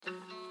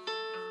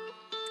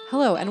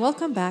Hello, and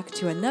welcome back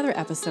to another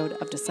episode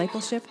of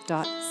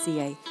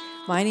Discipleship.ca.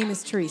 My name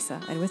is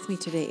Teresa, and with me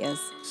today is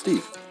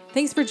Steve.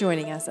 Thanks for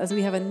joining us as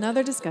we have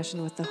another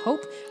discussion with the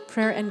hope,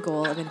 prayer, and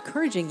goal of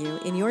encouraging you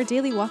in your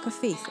daily walk of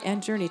faith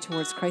and journey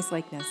towards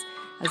Christ-likeness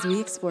as we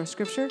explore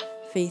Scripture,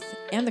 faith,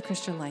 and the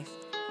Christian life,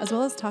 as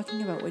well as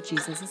talking about what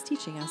Jesus is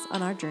teaching us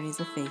on our journeys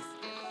of faith.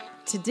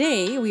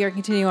 Today, we are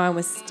continuing on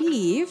with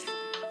Steve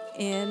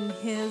in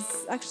his,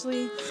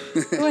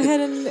 go ahead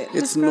and It's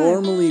describe.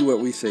 normally what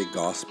we say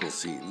gospel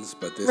scenes,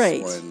 but this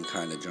Right. one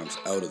kind of jumps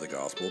out of the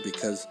gospel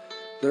because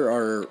there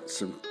are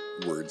some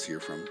words here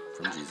from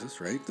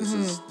Jesus, right? This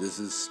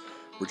is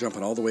we're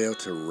jumping all the way out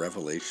to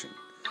Revelation,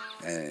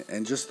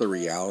 and just the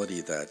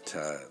reality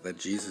that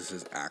Jesus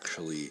is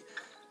actually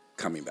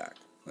coming back.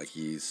 Like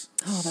he's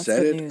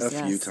said it news, a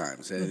few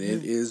times, and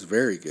it is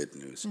very good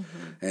news.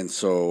 And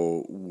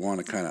so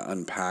want to kind of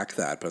unpack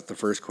that. But the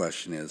first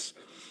question is,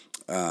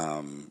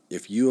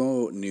 if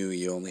you knew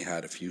you only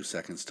had a few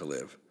seconds to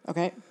live,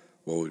 Okay.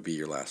 what would be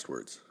your last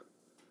words?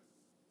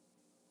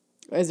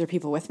 Is there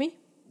people with me?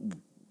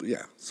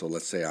 Yeah. So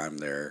let's say I'm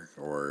there,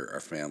 or our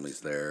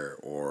family's there,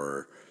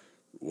 or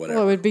whatever.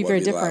 Well, it would be What very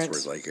would the different. last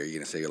words? Like, are you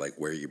going to say like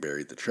where you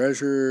buried the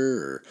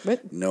treasure, or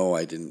What? no,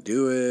 I didn't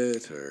do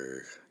it,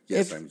 or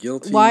yes, I'm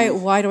guilty?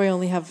 Why do I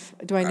only have?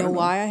 Do I know don't know.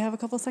 why I have a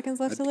couple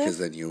seconds left to live? Because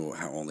then you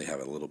only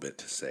have a little bit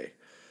to say.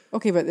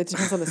 Okay, but it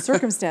depends on the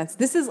circumstance.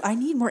 I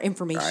need more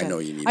information. I know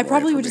you need I more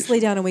probably would just lay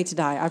information. down and wait to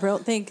die. I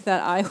don't think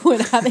that I would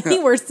have any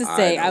words to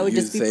say. I would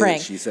just be praying.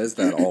 She says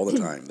that all the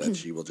time, that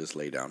she will just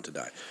lay down to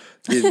die.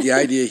 The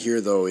idea here,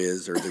 though,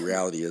 is, or the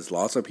reality is,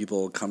 lots of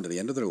people come to the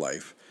end of their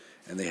life,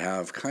 and they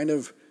have kind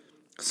of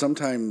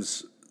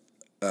sometimes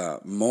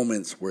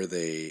moments where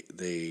they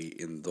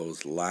in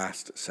those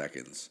last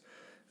seconds,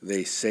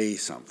 they say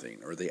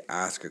something, or they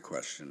ask a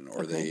question,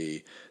 or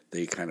they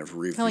kind of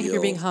reveal Kind of like if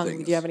you're being hung.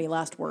 things. Do you have any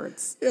last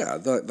words? Yeah,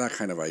 that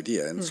kind of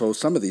idea. And so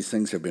some of these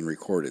things have been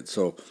recorded.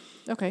 So,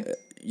 Okay.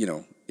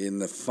 In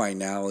the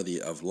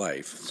finality of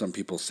life, some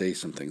people say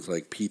some things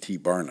like P.T.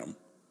 Barnum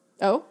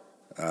Oh.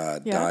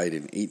 died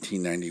in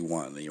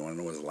 1891. You want to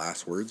know what his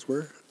last words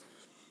were?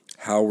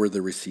 How were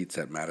the receipts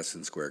at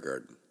Madison Square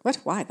Garden? What?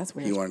 Why? That's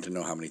weird. He wanted to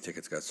know how many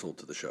tickets got sold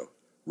to the show,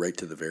 right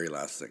to the very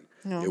last thing.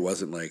 No. It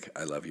wasn't like,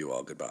 I love you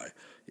all, goodbye.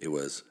 It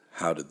was,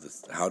 how did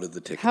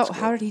the tickets go?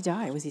 How did he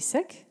die? Was he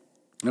sick?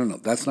 No,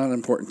 that's not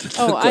important to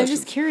the Oh, question. I'm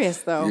just curious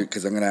though.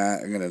 Because I'm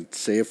gonna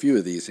say a few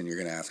of these, and you're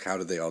gonna ask, how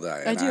did they all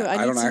die? And I do.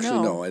 I don't need to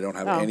actually know. I don't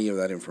have Oh. any of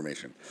that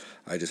information.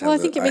 I just Well, have.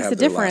 I think it makes a have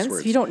their last difference words.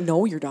 if you don't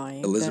know you're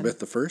dying.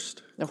 Elizabeth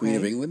I, Queen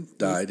of Okay. England,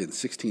 died in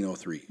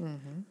 1603.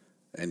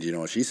 And do you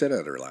know what she said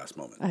at her last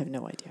moment? I have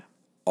no idea.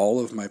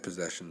 All of my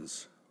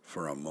possessions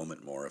for a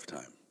moment more of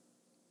time.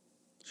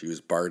 She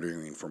was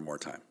bartering for more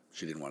time.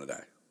 She didn't want to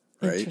die.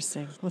 Right?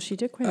 Interesting. Well, she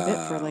did quite a bit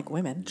for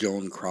women.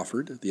 Joan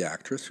Crawford, the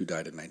actress who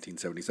died in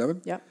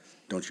 1977. Yep.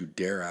 Don't you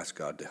dare ask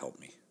God to help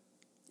me.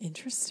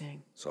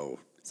 Interesting. So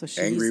she's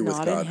angry with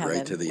not God in heaven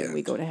right to the when end.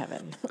 we go to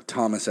heaven.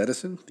 Thomas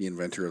Edison, the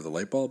inventor of the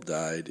light bulb,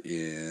 died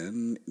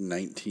in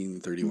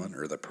 1931,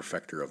 or the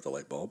perfecter of the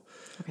light bulb.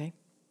 Okay.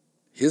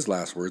 His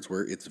last words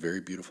were, "It's very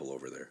beautiful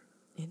over there."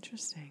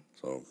 Interesting.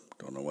 So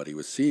don't know what he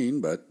was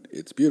seeing, but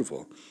it's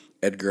beautiful.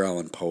 Edgar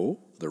Allan Poe,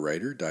 the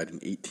writer, died in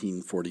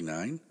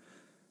 1849.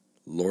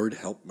 Lord,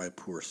 help my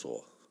poor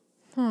soul.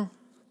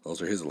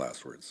 Those are his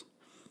last words.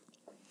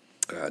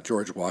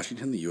 George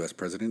Washington, the U.S.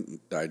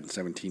 president, died in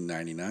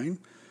 1799.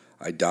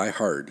 I die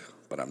hard,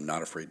 but I'm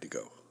not afraid to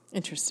go.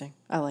 Interesting.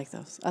 I like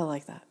those. I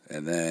like that.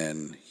 And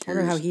then I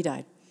wonder how he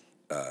died.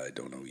 I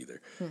don't know either.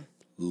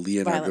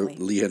 Violently.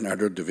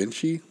 Leonardo da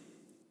Vinci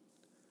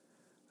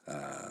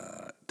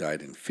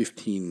died in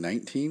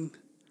 1519.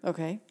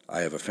 Okay. I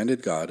have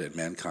offended God and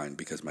mankind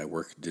because my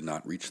work did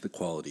not reach the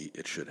quality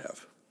it should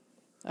have.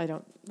 I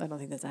don't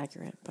think that's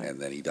accurate, but And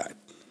then he died.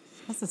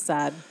 that's a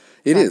sad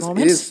It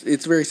moment. is.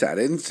 It's very sad.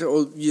 And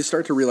so you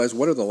start to realize,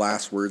 what are the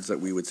last words that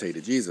we would say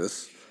to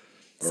Jesus?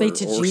 Say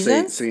to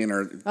Jesus? Say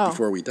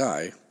before we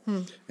die.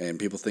 And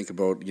people think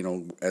about,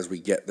 as we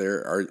get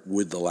there,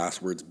 would the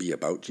last words be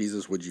about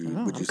Jesus? Would you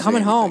I'm say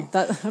coming home.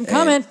 anything? I'm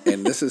coming.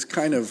 And this is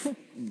kind of,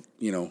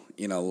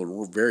 in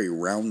a very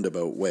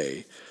roundabout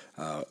way,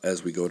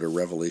 as we go to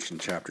Revelation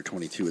chapter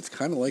 22, it's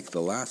kind of like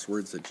the last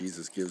words that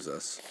Jesus gives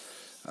us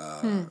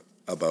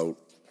about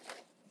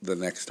the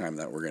next time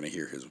that we're going to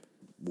hear his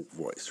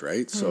voice,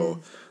 right? So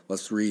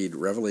let's read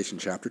Revelation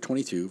chapter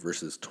 22,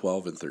 verses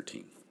 12 and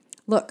 13.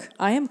 Look,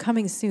 I am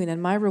coming soon,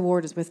 and my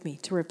reward is with me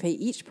to repay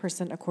each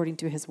person according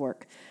to his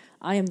work.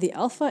 I am the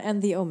Alpha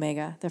and the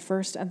Omega, the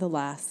first and the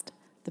last,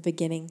 the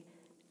beginning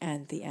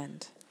and the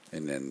end.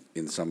 And then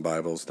in some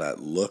Bibles, that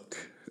look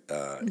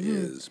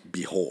is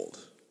behold.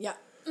 Yeah.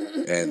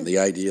 And the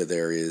idea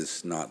there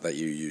is not that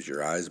you use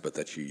your eyes, but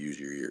that you use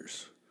your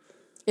ears.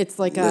 It's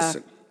like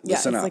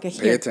Listen it's up. like a pay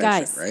here, attention,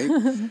 guys.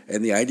 right?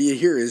 And the idea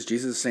here is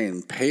Jesus is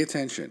saying, pay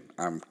attention.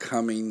 I'm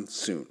coming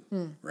soon,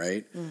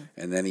 right?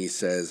 And then he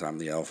says, I'm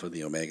the Alpha,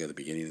 the Omega, the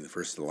beginning, the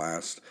first, the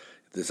last.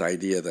 This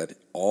idea that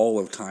all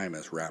of time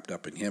is wrapped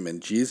up in him.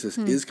 And Jesus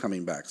is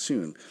coming back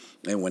soon.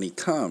 And when he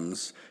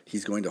comes,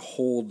 he's going to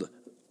hold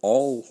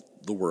all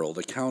the world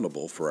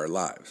accountable for our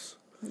lives.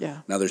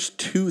 Yeah. Now, there's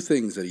two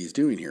things that he's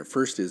doing here.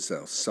 First is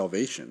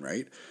salvation,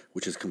 right?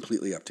 Which is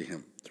completely up to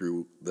him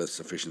through the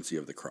sufficiency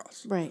of the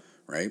cross. Right.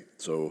 Right?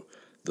 So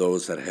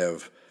those that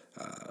have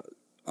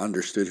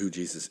understood who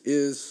Jesus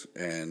is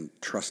and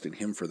trust in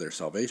him for their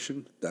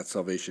salvation, that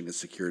salvation is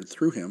secured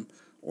through him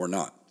or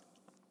not.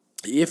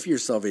 If your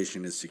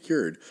salvation is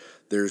secured,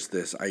 there's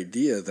this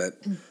idea that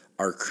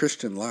our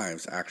Christian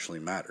lives actually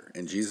matter.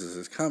 And Jesus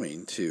is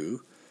coming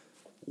to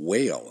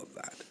weigh all of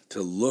that,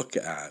 to look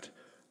at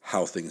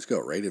how things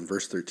go, right? In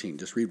verse 13,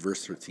 just read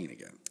verse 13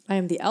 again. I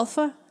am the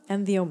Alpha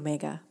and the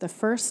Omega, the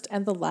first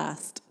and the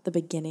last, the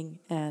beginning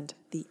and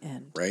the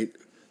end. Right?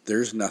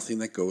 There's nothing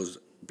that goes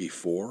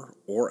before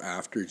or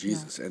after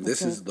Jesus. And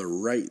this is the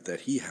right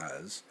that he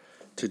has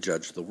to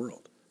judge the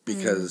world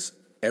because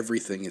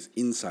everything is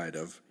inside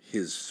of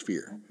his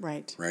sphere.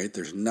 Right. Right?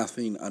 There's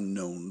nothing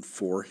unknown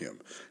for him.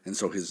 And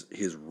so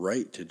his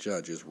right to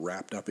judge is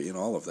wrapped up in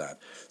all of that.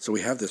 So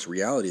we have this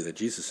reality that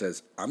Jesus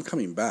says, I'm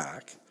coming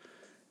back.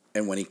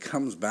 And when he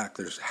comes back,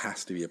 there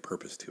has to be a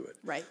purpose to it.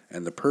 Right.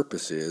 And the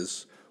purpose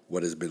is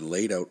what has been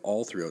laid out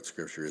all throughout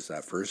Scripture is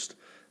that first,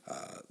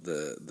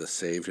 the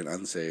saved and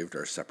unsaved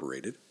are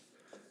separated.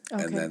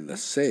 Okay. And then the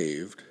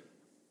saved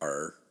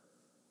are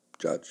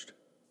judged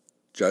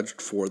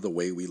for the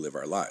way we live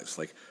our lives.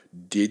 Like,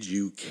 did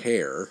you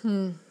care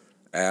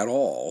at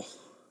all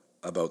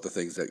about the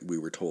things that we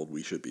were told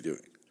we should be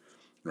doing?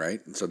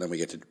 Right? And so then we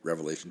get to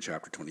Revelation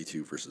chapter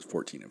 22, verses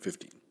 14 and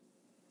 15.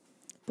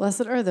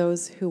 Blessed are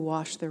those who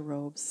wash their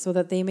robes, so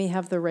that they may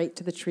have the right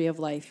to the tree of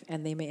life,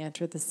 and they may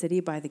enter the city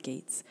by the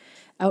gates.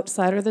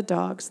 Outside are the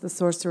dogs, the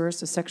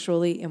sorcerers, the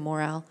sexually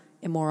immoral,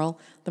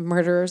 the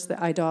murderers,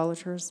 the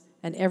idolaters,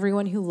 and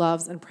everyone who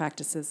loves and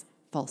practices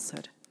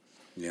falsehood.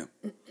 Yeah.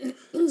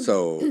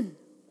 So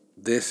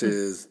this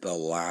is the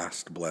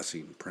last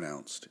blessing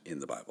pronounced in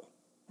the Bible.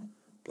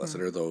 Blessed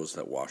are those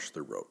that wash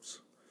their robes.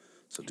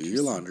 So do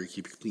your laundry,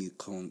 keep your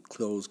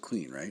clothes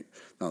clean, right?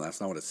 No, that's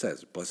not what it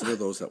says. Blessed are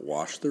those that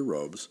wash their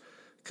robes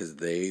because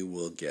they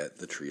will get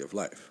the tree of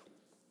life.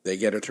 They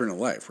get eternal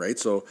life, right?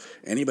 So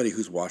anybody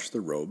who's washed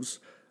their robes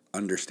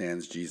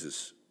understands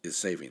Jesus is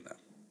saving them,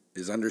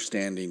 is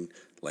understanding,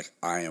 like,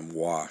 I am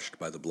washed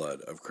by the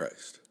blood of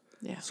Christ.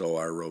 Yeah. So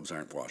our robes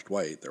aren't washed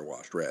white, they're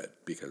washed red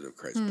because of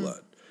Christ's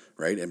blood,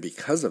 right? And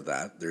because of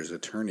that, there's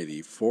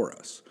eternity for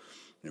us.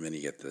 And then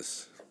you get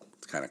this,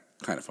 it's kind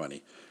of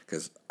funny,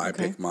 because I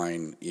pick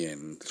mine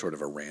in sort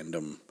of a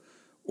random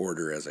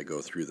order as I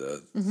go through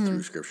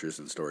through scriptures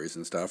and stories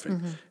and stuff,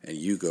 and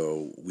you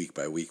go week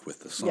by week with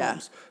the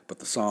Psalms. Yeah. But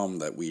the Psalm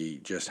that we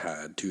just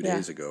had 2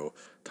 days ago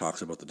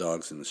talks about the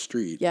dogs in the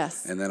street.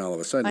 Yes. And then all of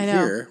a sudden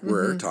here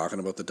we're talking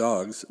about the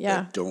dogs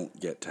that don't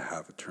get to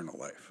have eternal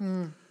life.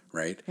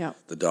 Right? Yeah.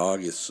 The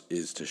dog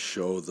is to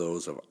show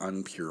those of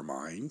unpure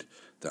mind,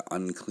 the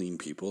unclean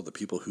people, the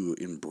people who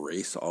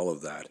embrace all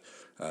of that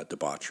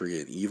debauchery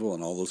and evil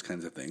and all those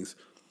kinds of things.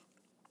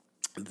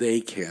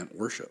 They can't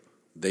worship.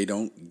 They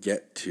don't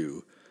get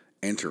to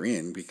enter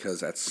in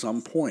because at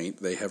some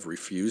point they have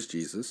refused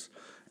Jesus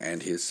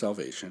and his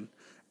salvation,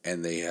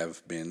 and they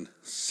have been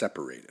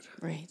separated.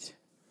 Right.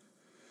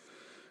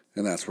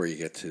 And that's where you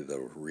get to the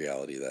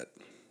reality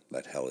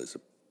that hell is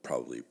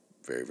probably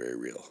very, very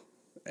real.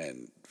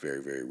 And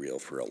very, very real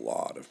for a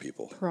lot of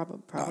people.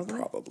 Probably. Not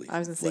probably. I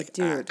was going to say, like,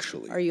 dude,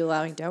 actually, are you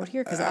allowing doubt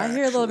here? Because I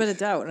hear a little bit of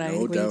doubt, and I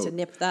think we need to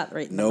nip that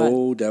right in the bud.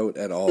 No doubt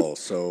at all.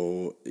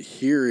 So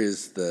here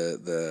is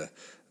the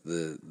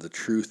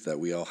truth that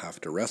we all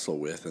have to wrestle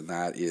with, and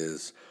that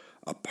is,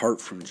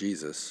 apart from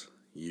Jesus,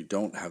 you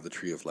don't have the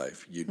tree of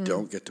life. You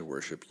don't get to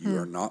worship. You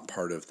are not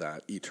part of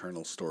that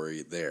eternal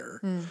story there,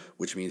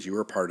 which means you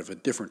are part of a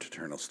different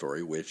eternal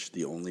story, which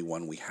the only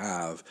one we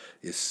have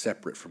is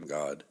separate from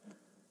God,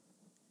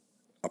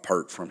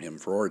 apart from him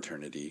for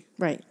eternity,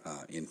 right?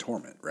 In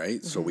torment,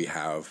 right? So we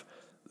have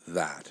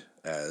that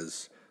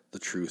as the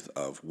truth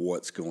of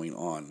what's going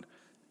on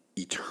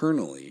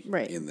eternally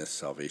in this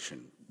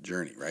salvation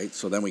journey, right?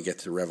 So then we get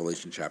to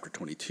Revelation chapter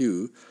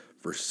 22,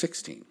 verse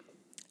 16.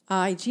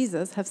 I,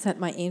 Jesus, have sent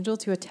my angel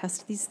to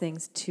attest these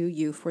things to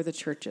you for the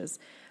churches.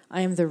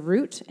 I am the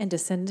root and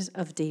descendant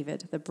of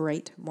David, the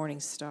bright morning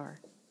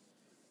star.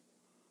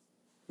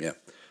 Yeah.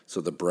 So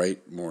the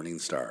bright morning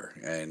star.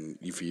 And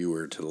if you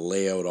were to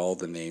lay out all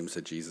the names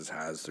that Jesus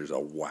has, there's a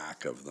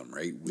whack of them,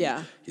 right?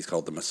 He's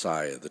called the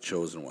Messiah, the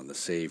chosen one, the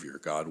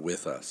Savior, God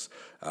with us.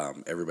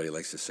 Everybody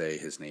likes to say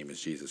his name is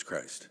Jesus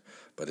Christ,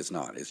 but it's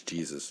not. It's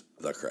Jesus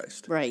the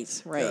Christ. Right.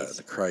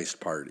 The Christ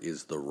part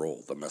is the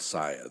role, the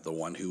Messiah, the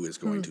one who is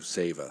going to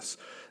save us.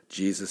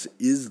 Jesus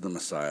is the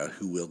Messiah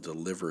who will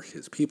deliver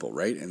his people,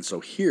 right? And so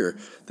here,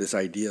 this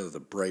idea of the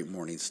bright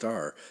morning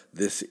star,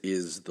 this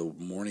is the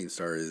morning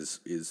star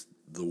is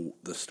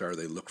the star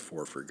they looked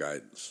for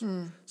guidance.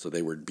 So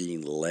they were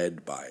being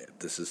led by it.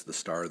 This is the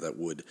star that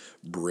would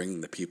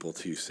bring the people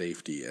to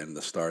safety, and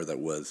the star that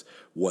was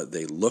what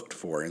they looked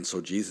for. And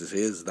so Jesus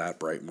is that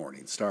bright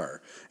morning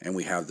star. And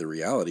we have the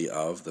reality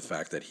of the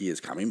fact that he is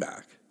coming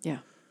back. Yeah.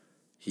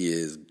 He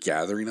is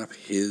gathering up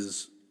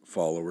his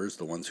followers,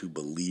 the ones who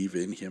believe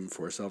in him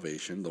for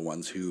salvation, the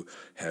ones who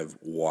have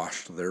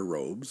washed their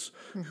robes,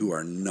 who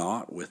are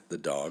not with the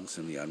dogs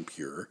and the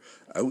impure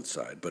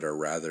outside, but are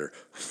rather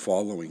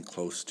following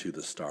close to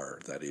the star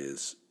that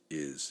is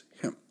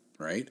him,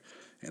 right?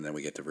 And then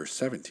we get to verse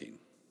 17.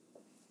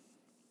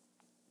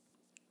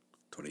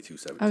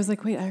 22:17. I was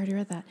like, wait, I already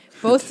read that.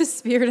 Both the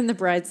Spirit and the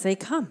bride say,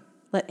 come.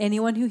 Let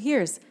anyone who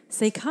hears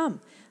say,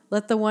 come.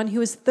 Let the one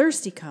who is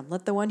thirsty come.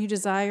 Let the one who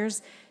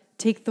desires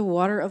take the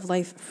water of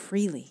life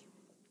freely.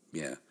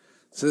 Yeah.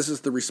 So this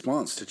is the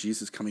response to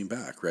Jesus coming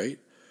back, right?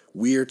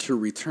 We are to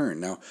return.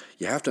 Now,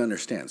 you have to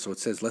understand. So it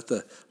says, let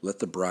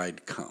the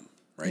bride come,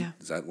 right? Yeah.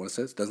 Is that what it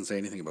says? It doesn't say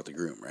anything about the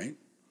groom, right?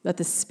 Let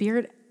the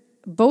Spirit,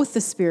 both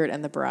the Spirit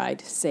and the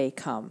bride say,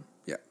 come.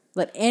 Yeah.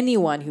 Let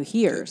anyone who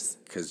hears.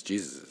 Because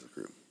Jesus is the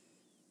groom.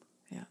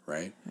 Yeah.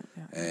 Right?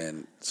 Yeah.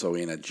 And so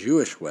in a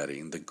Jewish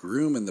wedding, the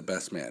groom and the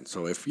best man.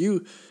 So if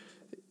you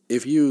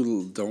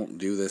don't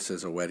do this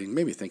as a wedding,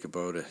 maybe think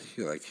about it.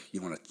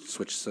 You want to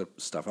switch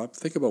stuff up.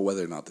 Think about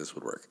whether or not this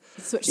would work.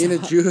 In a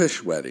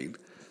Jewish wedding,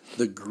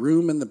 the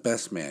groom and the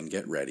best man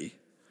get ready,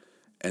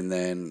 and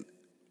then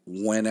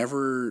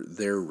whenever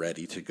they're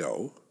ready to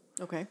go,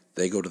 okay,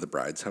 they go to the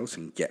bride's house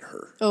and get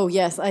her. Oh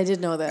yes, I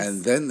did know this.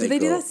 And then do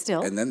that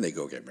still? And then they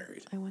go get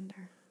married. I wonder.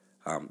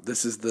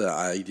 This is the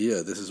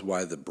idea. This is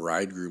why the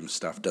bridegroom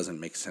stuff doesn't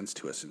make sense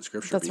to us in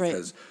Scripture. That's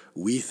because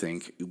right. We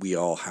think we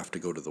all have to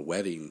go to the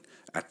wedding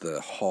at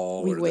the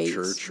hall or wait, the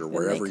church or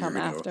wherever you're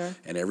going to go.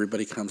 And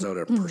everybody comes out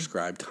at a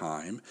prescribed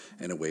time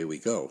and away we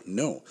go.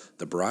 No,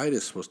 the bride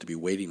is supposed to be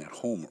waiting at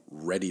home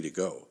ready to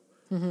go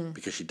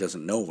because she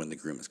doesn't know when the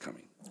groom is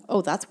coming.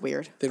 Oh, that's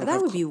weird. They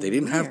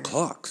didn't have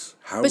clocks.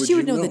 How but would she you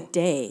would know the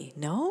day,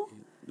 no?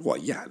 Well,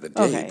 yeah, the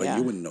day, Okay, but yeah.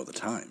 you wouldn't know the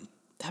time.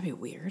 That'd be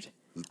weird.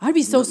 I'd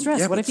be so stressed.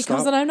 Yeah, what if he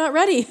comes and I'm not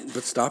ready?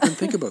 But stop and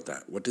think about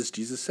that. What does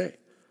Jesus say?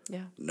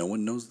 Yeah. No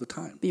one knows the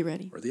time. Be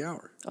ready. Or the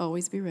hour.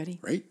 Always be ready.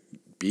 Right?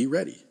 Be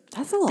ready.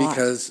 That's a lot.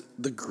 Because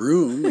the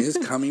groom is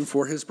coming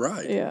for his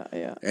bride.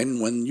 Yeah.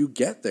 And when you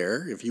get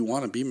there, if you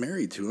want to be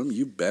married to him,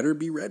 you better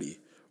be ready.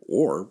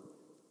 Or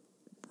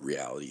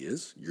reality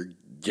is you're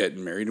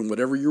getting married in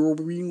whatever you're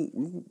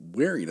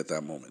wearing at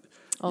that moment.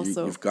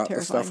 Also, you've got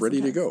the stuff ready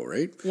to go,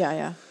 right?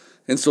 Yeah.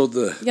 And so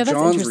John's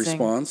interesting.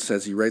 response,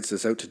 as he writes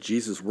this out to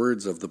Jesus'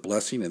 words of the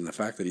blessing and the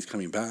fact that he's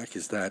coming back,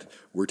 is that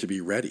we're to be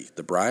ready.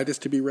 The bride is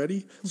to be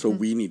ready, so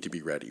we need to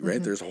be ready,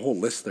 right? There's a whole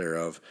list there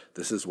of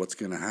this is what's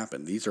going to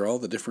happen. These are all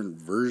the different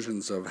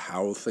versions of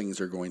how things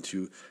are going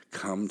to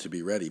come to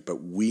be ready.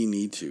 But we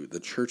need to,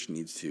 the church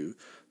needs to,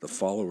 the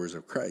followers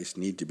of Christ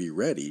need to be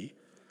ready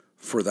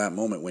for that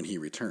moment when he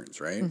returns,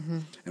 right?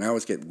 And I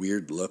always get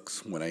weird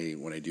looks when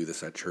I do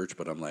this at church,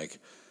 but I'm like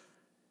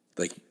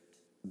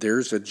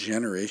there's a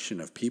generation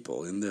of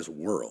people in this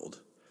world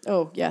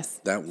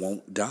that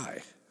won't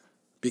die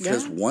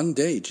because one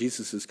day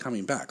Jesus is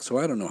coming back. So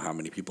I don't know how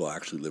many people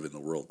actually live in the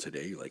world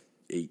today, like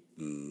 8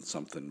 and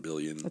something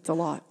billion. That's a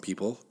lot.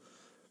 People.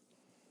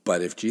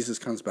 But if Jesus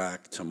comes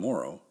back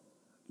tomorrow,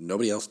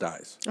 nobody else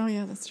dies. Oh,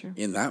 yeah, that's true.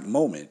 In that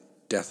moment,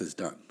 death is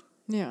done.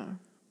 Yeah.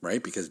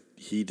 Right? Because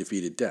he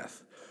defeated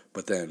death.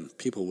 But then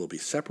people will be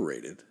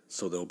separated,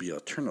 so there'll be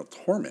eternal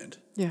torment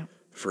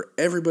for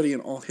everybody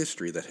in all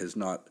history that has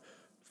not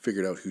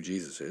figured out who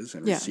Jesus is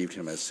and received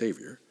him as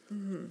Savior.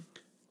 And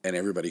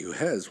everybody who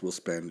has will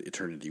spend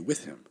eternity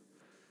with him.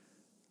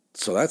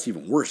 So that's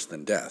even worse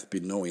than death,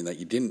 knowing that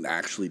you didn't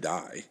actually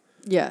die.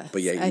 Yeah.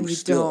 But yet you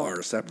still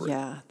are separate.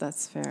 Yeah,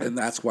 that's fair. And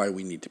that's why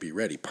we need to be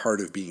ready.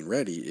 Part of being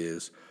ready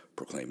is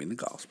proclaiming the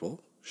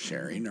gospel,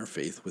 sharing our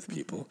faith with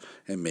people,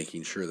 and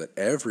making sure that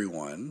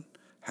everyone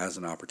has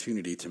an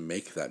opportunity to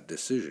make that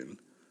decision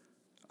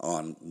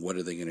on what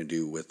are they going to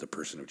do with the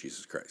person of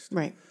Jesus Christ.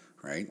 Right.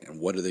 And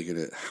what are they going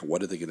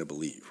to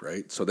believe,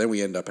 right? So then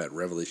we end up at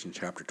Revelation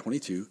chapter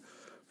 22,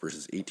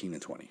 verses 18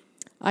 and 20.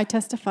 I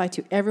testify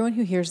to everyone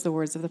who hears the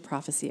words of the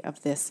prophecy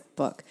of this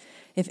book.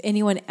 If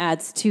anyone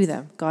adds to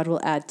them, God will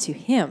add to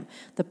him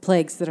the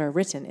plagues that are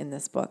written in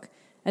this book.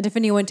 And if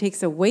anyone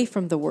takes away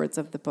from the words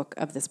of the book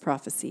of this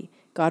prophecy,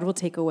 God will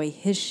take away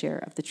his share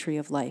of the tree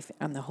of life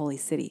and the holy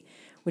city,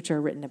 which are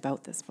written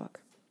about this book.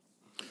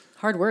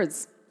 Hard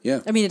words. Yeah.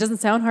 I mean, it doesn't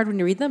sound hard when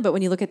you read them, but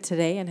when you look at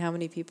today and how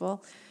many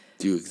people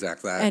do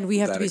exact that. And we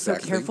have to be so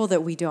careful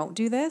that we don't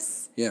do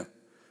this. Yeah.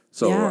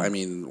 So, I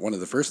mean, one of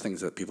the first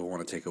things that people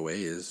want to take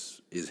away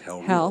is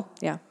hell real?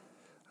 Yeah.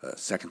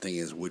 Second thing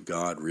is, would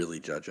God really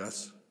judge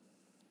us?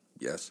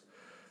 Yes.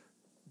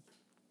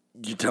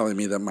 You telling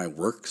me that my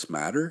works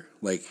matter?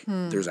 Like,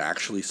 there's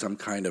actually some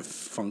kind of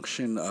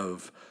function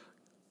of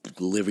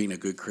living a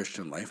good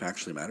Christian life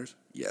actually matters?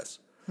 Yes.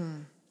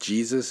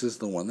 Jesus is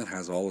the one that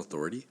has all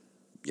authority?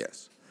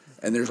 Yes.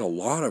 And there's a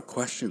lot of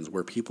questions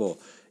where people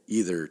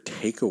either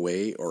take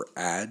away or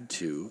add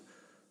to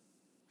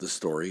the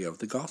story of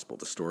the gospel,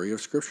 the story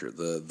of Scripture,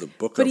 the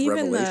book of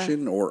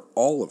Revelation, or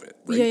all of it,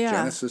 right?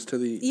 Genesis to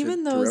the to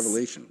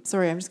Revelation.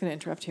 Sorry, I'm just going to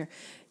interrupt here.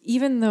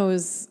 Even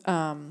those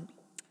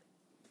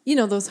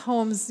those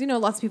homes,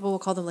 lots of people will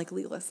call them like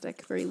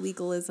legalistic, very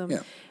legalism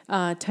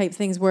type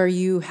things where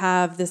you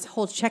have this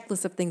whole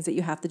checklist of things that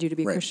you have to do to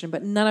be a Christian,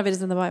 but none of it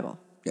is in the Bible.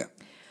 Yeah.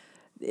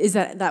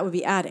 That would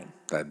be adding.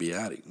 That'd be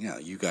adding. Yeah.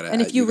 You got to.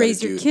 And if you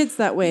raise your kids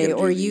that way,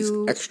 or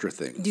you extra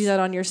things, do that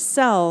on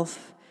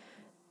yourself,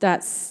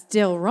 that's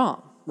still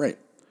wrong. Right.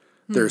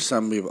 There's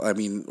some people,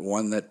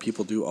 one that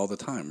people do all the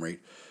time, right?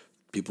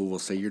 People will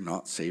say you're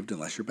not saved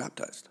unless you're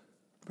baptized.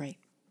 Right.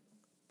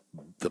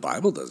 The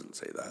Bible doesn't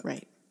say that.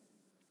 Right.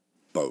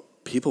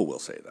 But people will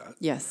say that.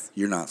 Yes.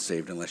 You're not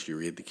saved unless you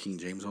read the King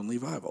James only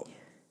Bible.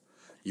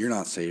 You're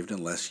not saved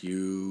unless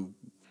you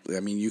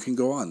can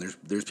go on.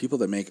 There's people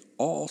that make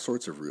all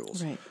sorts of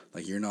rules. Right.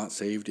 Like you're not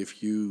saved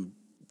if you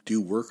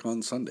do work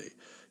on Sunday.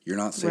 You're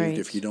not saved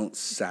if you don't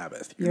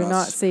Sabbath. You're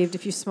not saved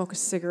if you smoke a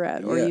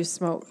cigarette or you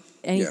smoke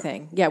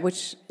anything. Yeah,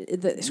 which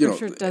the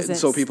Scripture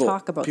doesn't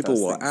talk about. People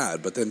those will things.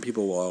 add, but then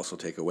people will also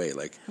take away.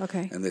 Like,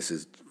 okay. And this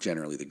is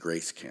generally the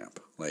grace camp.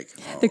 Like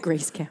the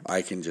grace camp.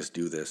 I can just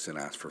do this and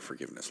ask for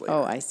forgiveness later.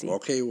 Oh, I see.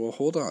 Okay, well,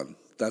 hold on.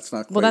 That's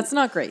not. That's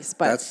not grace,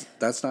 but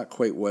that's not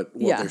quite what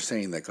they're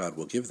saying that God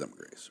will give them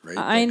grace, right?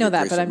 I know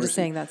that, but I'm just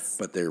saying that's.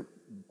 But they're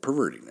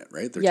perverting it,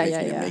 right? They're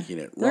taking it, making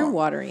it wrong. They're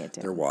watering it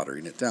down. They're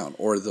watering it down,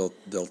 or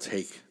they'll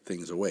take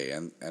things away.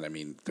 And I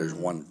mean, there's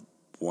one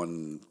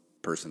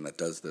person that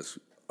does this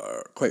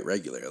quite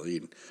regularly.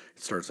 And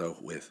it starts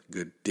out with,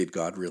 did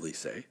God really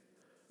say?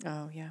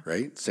 Oh, yeah.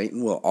 Right?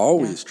 Satan will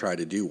always try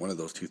to do one of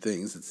those two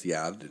things. It's the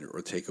add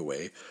or take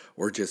away,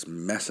 or just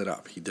mess it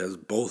up. He does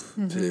both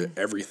to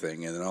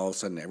everything, and then all of a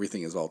sudden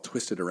everything is all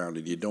twisted around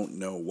and you don't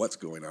know what's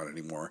going on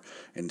anymore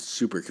and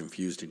super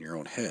confused in your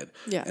own head.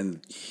 Yeah.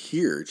 And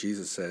here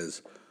Jesus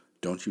says,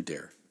 don't you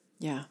dare.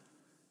 Yeah.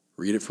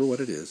 Read it for what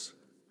it is,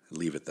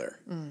 leave it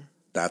there.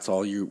 That's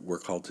all you were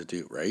called to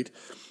do, right?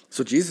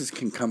 So Jesus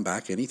can come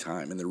back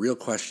anytime, and the real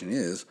question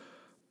is,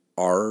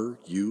 are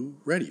you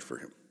ready for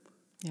him?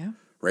 Yeah.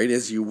 Right,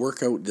 as you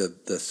work out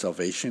the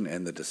salvation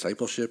and the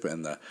discipleship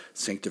and the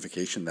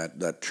sanctification,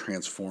 that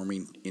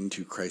transforming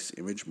into Christ's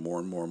image more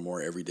and more and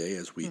more every day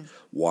as we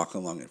walk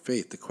along in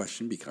faith, the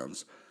question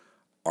becomes,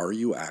 are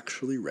you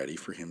actually ready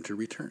for him to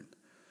return?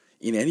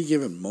 In any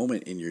given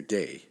moment in your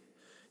day,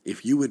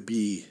 if you would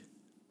be,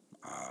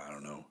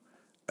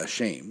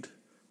 ashamed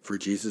for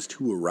Jesus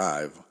to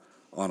arrive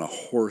on a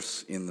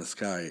horse in the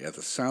sky at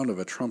the sound of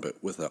a trumpet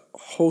with a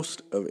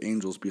host of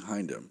angels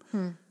behind him,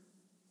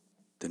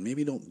 then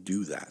maybe don't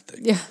do that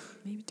thing. Yeah,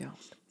 maybe don't.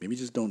 Maybe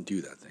just don't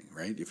do that thing,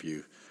 right? If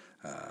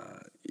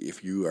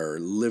you are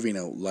living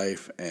out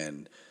life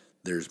and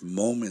there's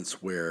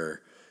moments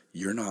where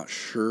you're not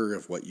sure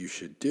of what you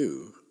should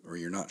do, or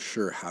you're not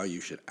sure how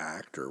you should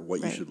act, or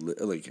what you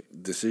should like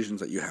decisions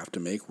that you have to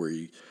make where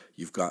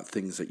you've got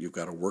things that you've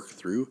got to work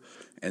through,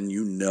 and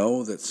you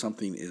know that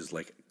something is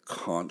like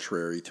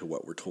contrary to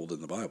what we're told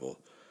in the Bible,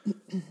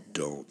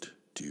 don't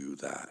do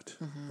that,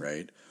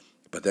 right?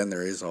 But then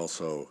there is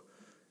also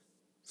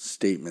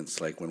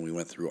statements like when we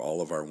went through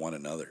all of our one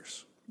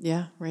another's.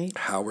 Yeah, right.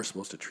 How we're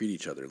supposed to treat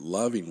each other,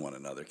 loving one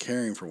another,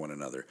 caring for one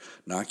another,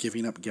 not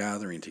giving up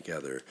gathering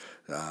together,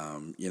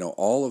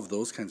 all of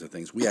those kinds of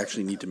things. We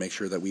actually need to make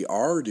sure that we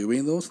are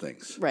doing those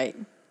things. Right.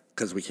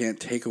 Because we can't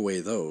take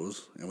away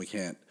those, and we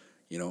can't,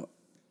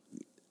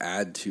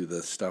 add to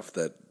the stuff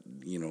that,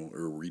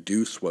 or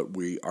reduce what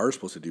we are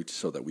supposed to do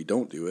so that we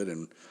don't do it,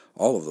 and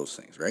all of those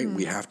things, right?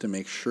 We have to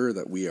make sure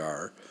that we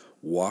are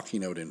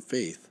walking out in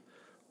faith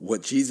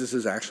what Jesus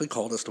has actually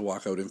called us to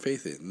walk out in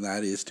faith in, and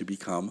that is to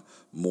become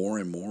more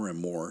and more and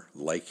more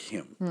like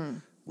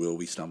him. Will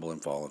we stumble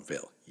and fall and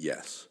fail?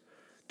 Yes.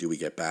 Do we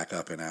get back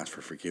up and ask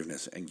for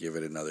forgiveness and give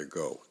it another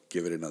go,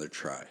 give it another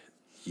try?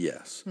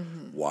 Yes.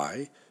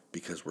 Why?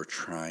 Because we're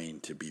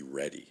trying to be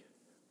ready.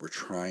 We're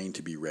trying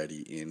to be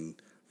ready in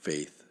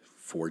faith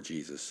for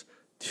Jesus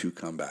to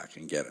come back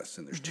and get us.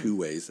 And there's two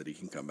ways that he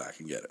can come back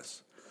and get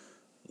us.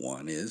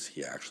 One is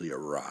he actually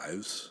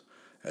arrives,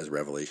 as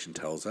Revelation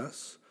tells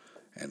us,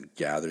 and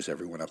gathers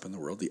everyone up in the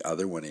world. The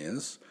other one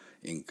is,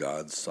 in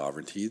God's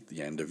sovereignty,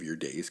 the end of your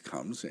days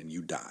comes and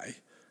you die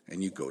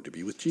and you go to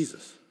be with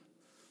Jesus.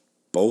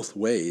 Both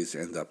ways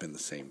end up in the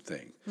same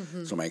thing.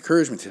 So my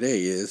encouragement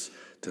today is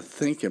to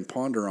think and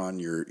ponder on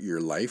your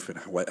life and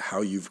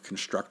how you've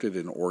constructed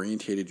and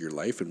orientated your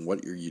life and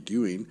what are you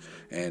doing.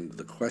 And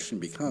the question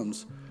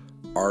becomes,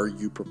 are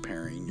you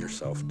preparing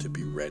yourself to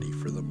be ready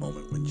for the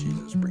moment when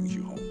Jesus brings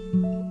you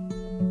home?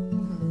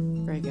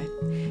 Very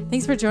good.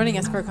 Thanks for joining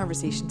us for our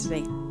conversation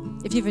today.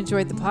 If you've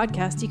enjoyed the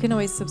podcast, you can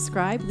always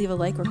subscribe, leave a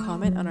like or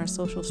comment on our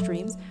social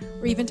streams,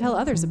 or even tell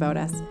others about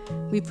us.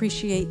 We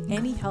appreciate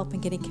any help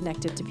in getting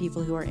connected to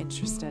people who are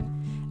interested.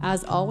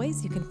 As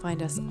always, you can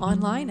find us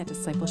online at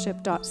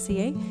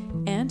Discipleship.ca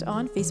and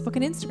on Facebook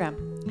and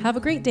Instagram. Have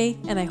a great day,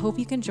 and I hope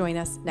you can join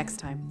us next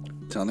time.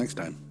 Till next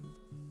time.